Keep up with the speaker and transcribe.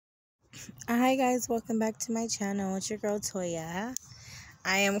Hi guys, welcome back to my channel. It's your girl Toya.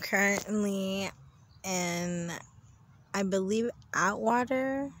 I am currently in, I believe,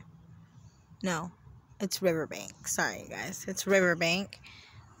 Atwater. No, it's Riverbank. Sorry guys, it's Riverbank.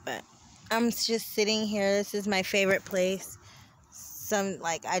 But I'm just sitting here. This is my favorite place.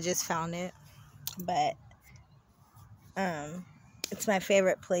 I just found it, but it's my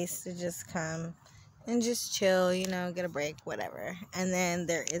favorite place to just come and just chill, get a break, whatever. And then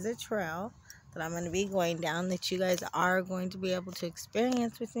there is a trail that I'm going to be going down that you guys are going to be able to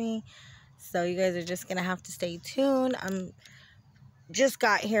experience with me. So you guys are just going to have to stay tuned. I'm just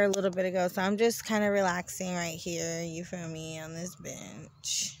got here a little bit ago, so I'm just kind of relaxing right here, you feel me, on this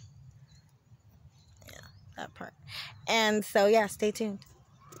bench. Yeah, that part. And so, yeah, stay tuned.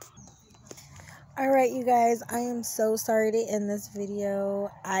 Alright, you guys, I am so sorry to end this video.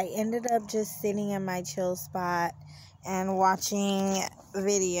 I ended up just sitting in my chill spot and watching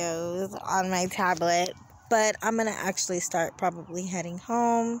videos on my tablet. But I'm going to actually start probably heading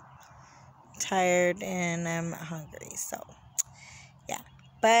home. I'm tired and I'm hungry. So, yeah.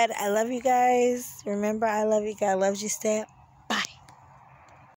 But I love you guys. Remember, I love you. God loves you. Step.